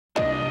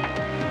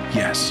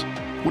Yes.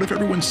 What if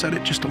everyone said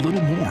it just a little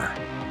more?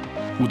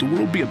 Would the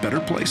world be a better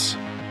place?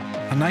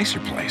 A nicer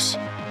place?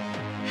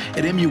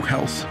 At MU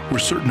Health, we're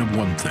certain of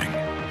one thing,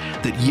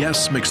 that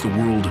yes makes the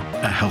world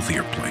a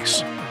healthier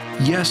place.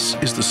 Yes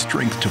is the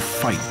strength to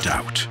fight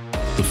doubt,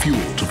 the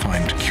fuel to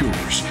find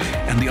cures,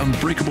 and the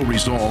unbreakable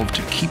resolve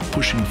to keep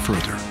pushing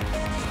further.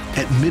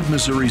 At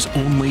Mid-Missouri's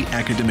only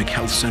academic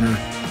health center,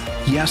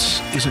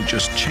 yes isn't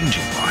just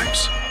changing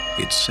lives,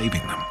 it's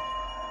saving them.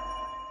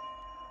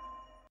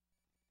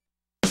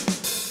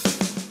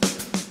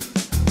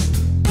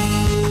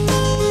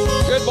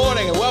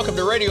 Welcome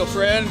to Radio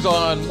Friends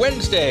on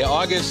Wednesday,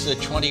 August the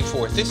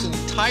 24th. This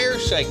entire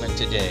segment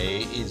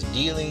today is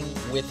dealing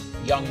with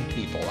young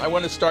people. I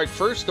want to start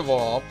first of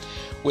all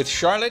with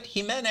CHARLOTTE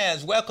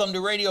Jimenez. Welcome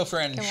to Radio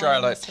Friends, Good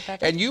morning, CHARLOTTE. Mr.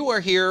 Becker. And you are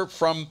here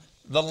from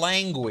the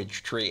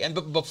Language Tree. And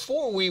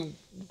before we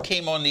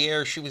came on the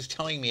air, she was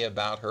telling me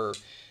about her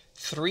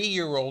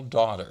 3-year-old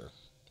daughter.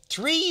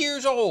 3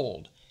 years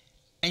old.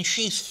 And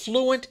she's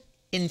fluent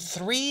in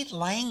 3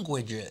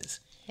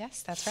 languages.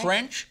 Yes, that's right.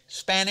 French,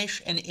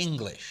 Spanish, and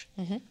English.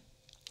 Mm-hmm.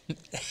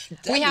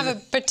 We have a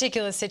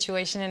particular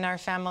situation in our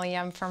family.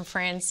 I'm from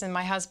France, and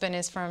my husband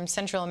is from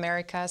Central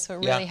America, so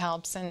it really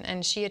helps.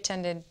 And she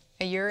attended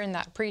a year in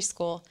that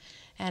preschool,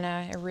 and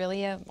it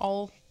really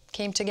all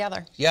came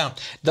together. Yeah.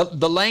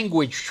 The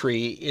Language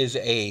Tree is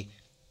a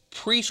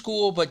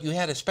preschool, but you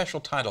had a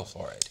special title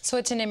for it. So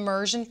it's an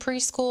immersion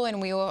preschool,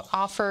 and we will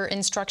offer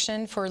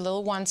instruction for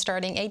little ones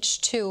starting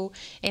age 2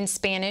 in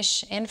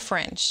Spanish and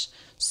French.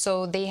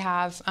 So they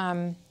have,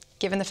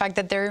 given the fact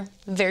that they're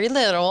very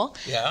little,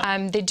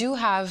 they do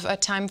have a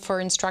time for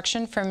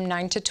instruction from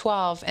 9 to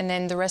 12, and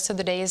then the rest of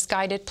the day is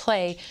guided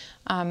play.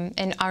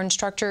 And our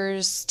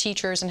instructors,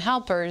 teachers, and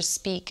helpers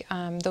speak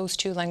those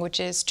 2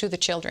 languages to the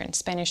children,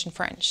 Spanish and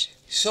French.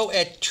 So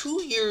at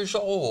 2 years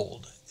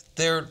old,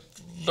 they're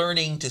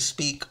learning to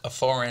speak a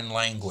foreign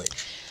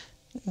language.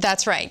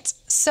 That's right.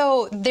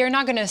 So they're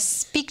not going to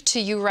speak to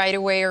you right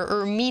away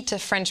or meet a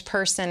French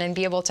person and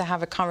be able to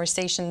have a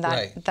conversation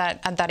at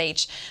that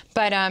age.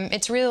 But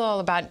it's really all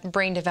about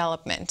brain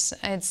development.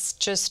 It's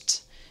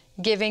just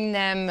giving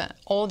them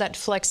all that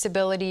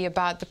flexibility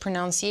about the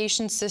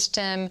pronunciation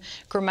system,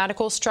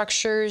 grammatical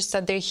structures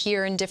that they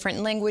hear in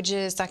different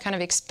languages that kind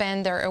of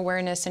expand their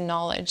awareness and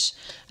knowledge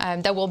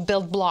that will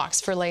build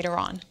blocks for later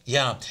on.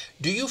 Yeah.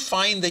 Do you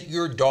find that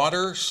your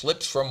daughter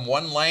slips from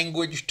one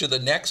language to the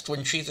next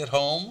when she's at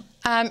home?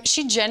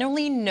 She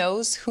generally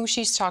knows who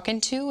she's talking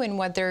to and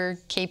what they're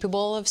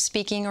capable of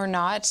speaking or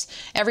not.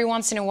 Every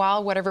once in a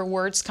while, whatever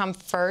words come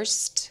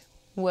first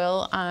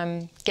will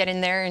get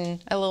in there,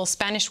 and a little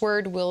Spanish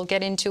word will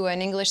get into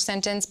an English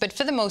sentence, but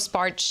for the most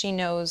part, she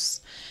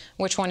knows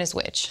which one is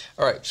which.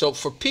 All right, so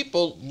for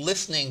people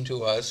listening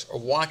to us or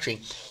watching,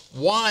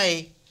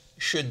 why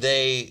should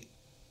they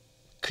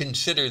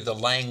consider the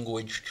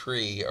Language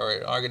Tree or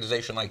an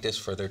organization like this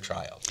for their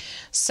child?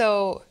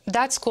 So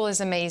that school is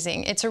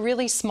amazing. It's a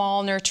really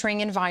small,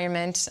 nurturing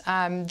environment.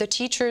 The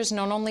teachers,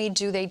 not only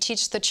do they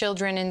teach the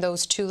children in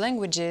those 2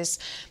 languages,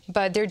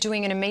 but they're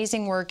doing an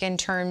amazing work in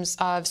terms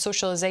of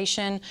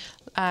socialization,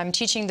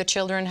 teaching the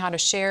children how to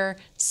share,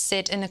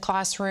 sit in a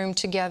classroom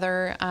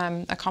together,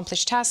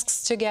 accomplish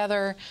tasks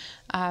together,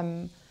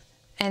 and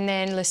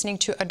then listening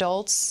to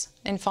adults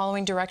and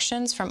following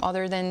directions from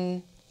other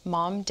than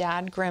mom,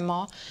 dad,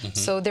 grandma.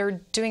 So they're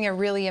doing a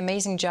really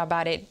amazing job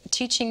at it,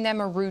 teaching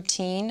them a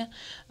routine.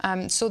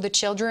 So the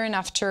children,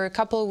 after a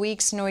couple of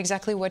weeks, know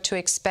exactly what to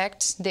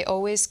expect. They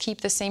always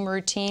keep the same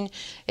routine.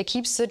 It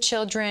keeps the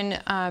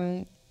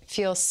children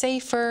feel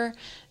safer.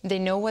 They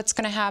know what's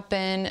going to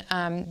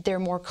happen. They're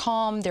more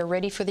calm. They're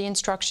ready for the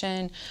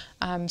instruction.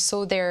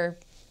 So they're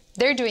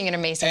doing an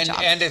amazing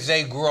job. And as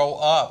they grow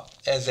up,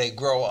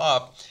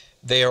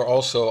 they are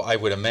also, I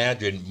would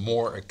imagine,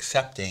 more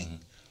accepting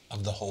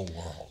of the whole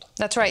world.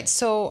 That's right.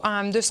 So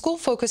the school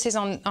focuses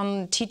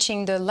on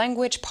teaching the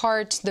language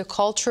part, the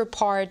culture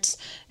part,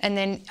 and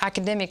then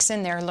academics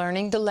in there,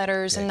 learning the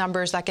letters and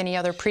numbers like any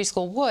other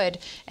preschool would.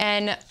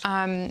 And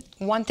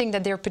one thing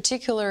that they're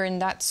particular in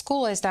that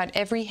school is that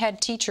every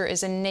head teacher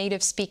is a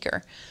native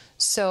speaker.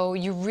 So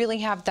you really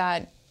have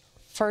that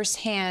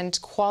first-hand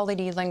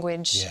quality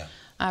language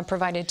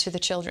provided to the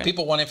children.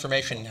 People want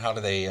information. How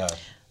do they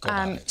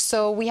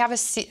so we have a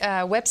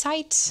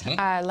website,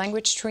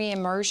 Language Tree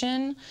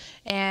Immersion,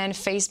 and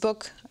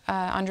Facebook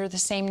under the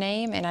same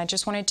name. And I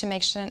just wanted to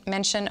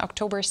mention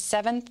October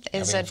 7th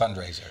is a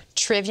fundraiser.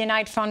 Trivia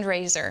Night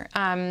fundraiser.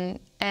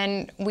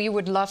 And we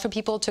would love for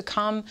people to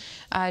come,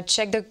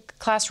 check the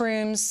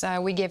classrooms.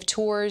 We give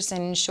tours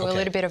and show a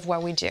little bit of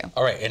what we do.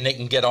 All right, and they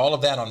can get all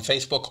of that on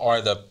Facebook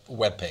or the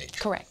webpage.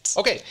 Correct.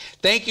 Okay,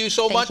 thank you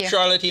so much,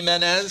 CHARLOTTE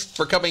Jimenez,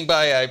 for coming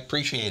by. I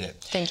appreciate it.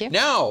 Thank you.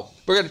 Now,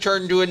 we're going to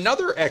turn to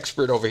another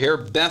expert over here,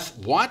 Beth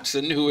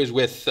Watson, who is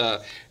with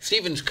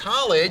Stevens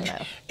College.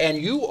 Hello.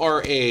 And you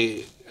are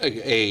a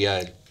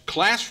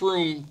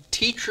classroom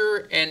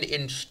teacher and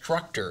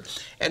instructor.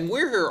 And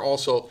we're here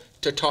also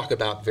to talk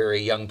about very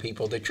young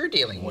people that you're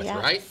dealing with,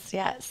 right?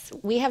 Yes.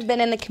 We have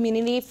been in the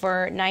community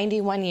for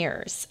 91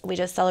 years. We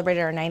just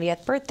celebrated our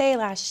 90th birthday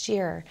last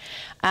year.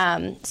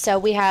 So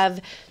we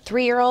have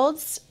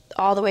 3-year-olds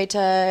all the way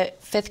to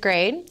 5th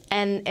grade,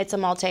 and it's a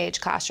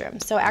multi-age classroom.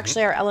 So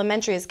actually our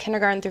elementary is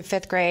kindergarten through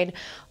 5th grade,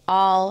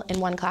 all in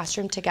one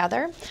classroom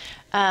together.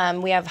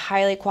 We have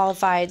highly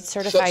qualified,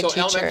 certified teachers.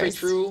 So elementary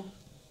through?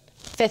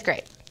 5th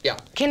grade. Yeah.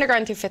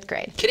 Kindergarten through 5th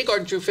grade.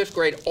 Kindergarten through 5th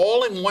grade,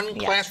 all in one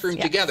classroom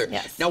together.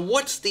 Yes. Now,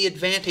 what's the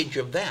advantage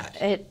of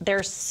that?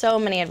 There's so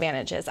many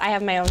advantages. I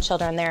have my own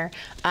children there,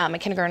 a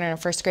kindergartner and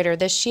a 1st grader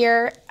this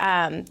year.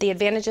 The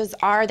advantages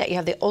are that you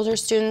have the older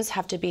students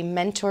have to be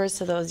mentors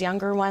to those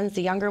younger ones.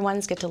 The younger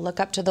ones get to look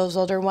up to those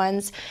older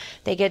ones.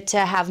 They get to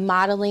have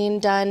modeling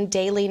done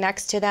daily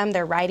next to them.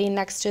 They're writing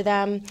next to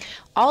them.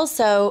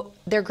 Also,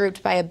 they're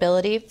grouped by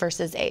ability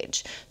versus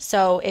age.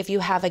 So if you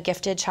have a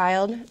gifted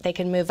child, they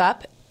can move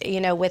up. You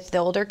know, with the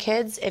older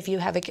kids, if you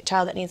have a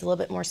child that needs a little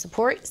bit more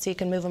support, so you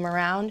can move them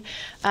around.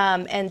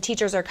 And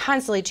teachers are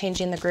constantly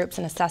changing the groups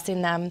and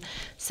assessing them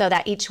so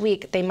that each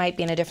week they might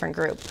be in a different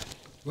group.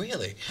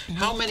 Really?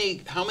 How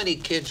many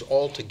kids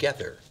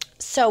altogether?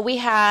 So we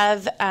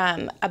have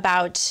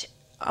about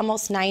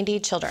almost 90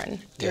 children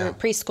through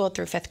preschool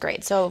through 5th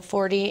grade. So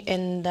 40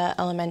 in the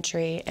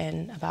elementary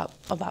and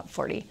about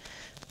 40.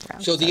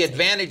 So the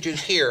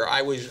advantages here,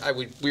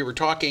 we were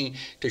talking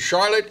to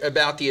Charlotte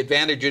about the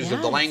advantages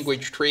of the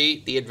language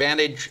tree, the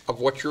advantage of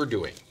what you're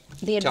doing.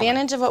 The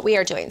advantage of what we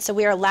are doing. So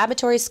we are a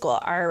laboratory school.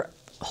 Our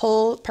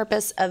whole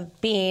purpose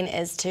of being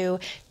is to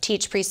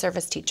teach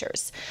pre-service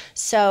teachers.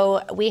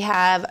 So we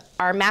have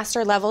our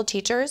master level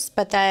teachers,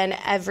 but then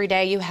every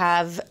day you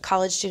have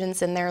college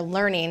students in there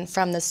learning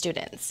from the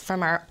students,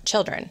 from our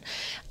children.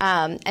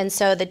 And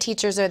so the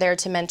teachers are there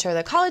to mentor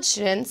the college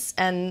students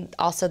and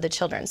also the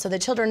children. So the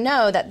children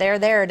know that they're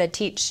there to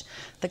teach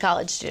the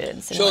college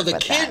students. And so the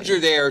kids are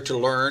there to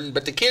learn,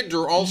 but the kids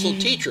are also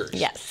teachers.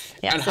 Yes.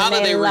 And how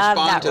do they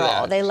respond to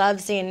that? They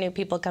love seeing new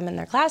people come in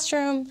their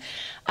classroom.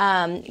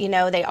 You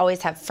know, they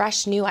always have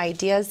fresh new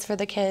ideas for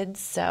the kids,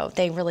 so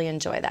they really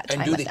enjoy that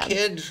time with them.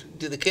 And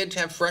do the kids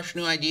have fresh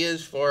new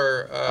ideas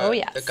for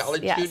the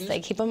college students? Yes,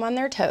 they keep them on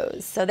their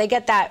toes. So they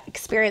get that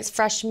experience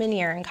freshman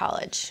year in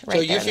college.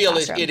 So you feel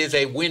it is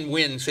a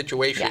win-win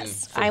situation?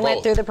 Yes, I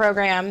went through the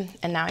program,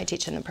 and now I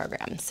teach in the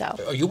program. So.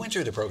 Oh, you went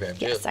through the program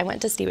too? Yes, I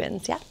went to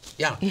Stevens. Yeah.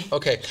 Yeah.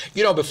 Okay.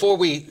 You know, before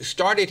we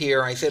started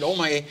here, I said, "Oh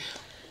my."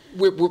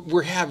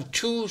 We have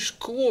 2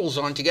 schools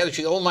on together.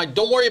 She said, "Oh my,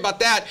 don't worry about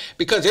that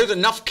because there's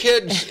enough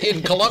kids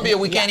in Columbia.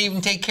 We can't even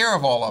take care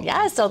of all of them."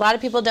 Yeah, so a lot of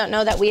people don't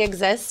know that we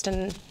exist,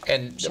 and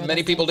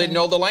many people didn't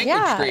know the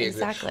language tree exists.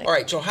 Exactly. All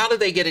right. So how do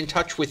they get in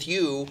touch with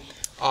you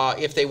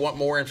if they want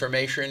more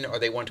information or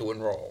they want to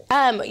enroll?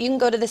 You can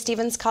go to the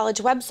Stevens College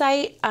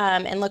website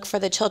and look for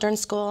the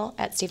children's school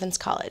at Stevens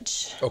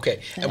College.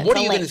 Okay. And what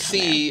are you going to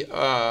see?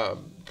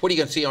 What are you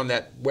going to see on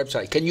that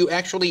website? Can you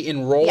actually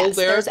enroll there? Yes,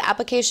 there's an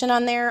application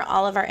on there,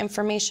 all of our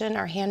information,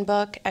 our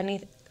handbook,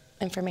 any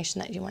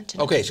information that you want to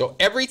know. Okay, so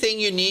everything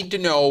you need to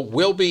know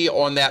will be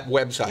on that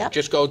website. Yep.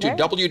 Just go to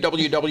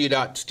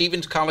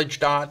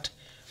www.stevenscollege.edu.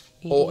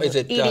 Or is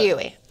it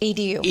edu?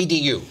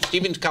 Edu.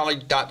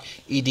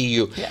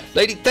 StevensCollege.edu. Yes.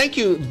 Lady, thank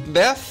you,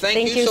 Beth.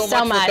 Thank you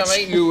so much for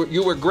coming.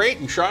 You were great,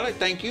 and Charlotte,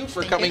 thank you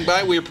for coming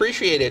by. We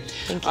appreciate it.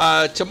 Thank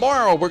you.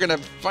 Tomorrow we're going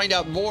to find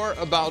out more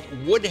about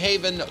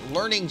Woodhaven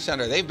Learning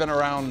Center. They've been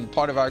around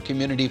part of our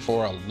community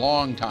for a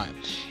long time.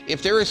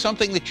 If there is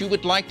something that you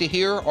would like to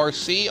hear or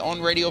see on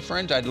Radio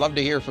Friends, I'd love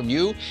to hear from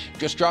you.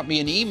 Just drop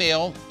me an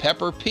email,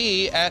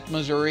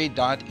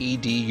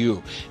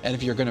 pepperp@missouri.edu. And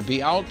if you're going to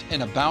be out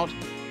and about,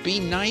 be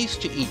nice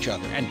to each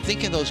other and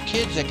think of those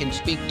kids that can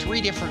speak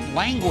 3 different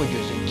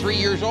languages at 3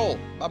 years old.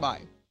 Bye-bye.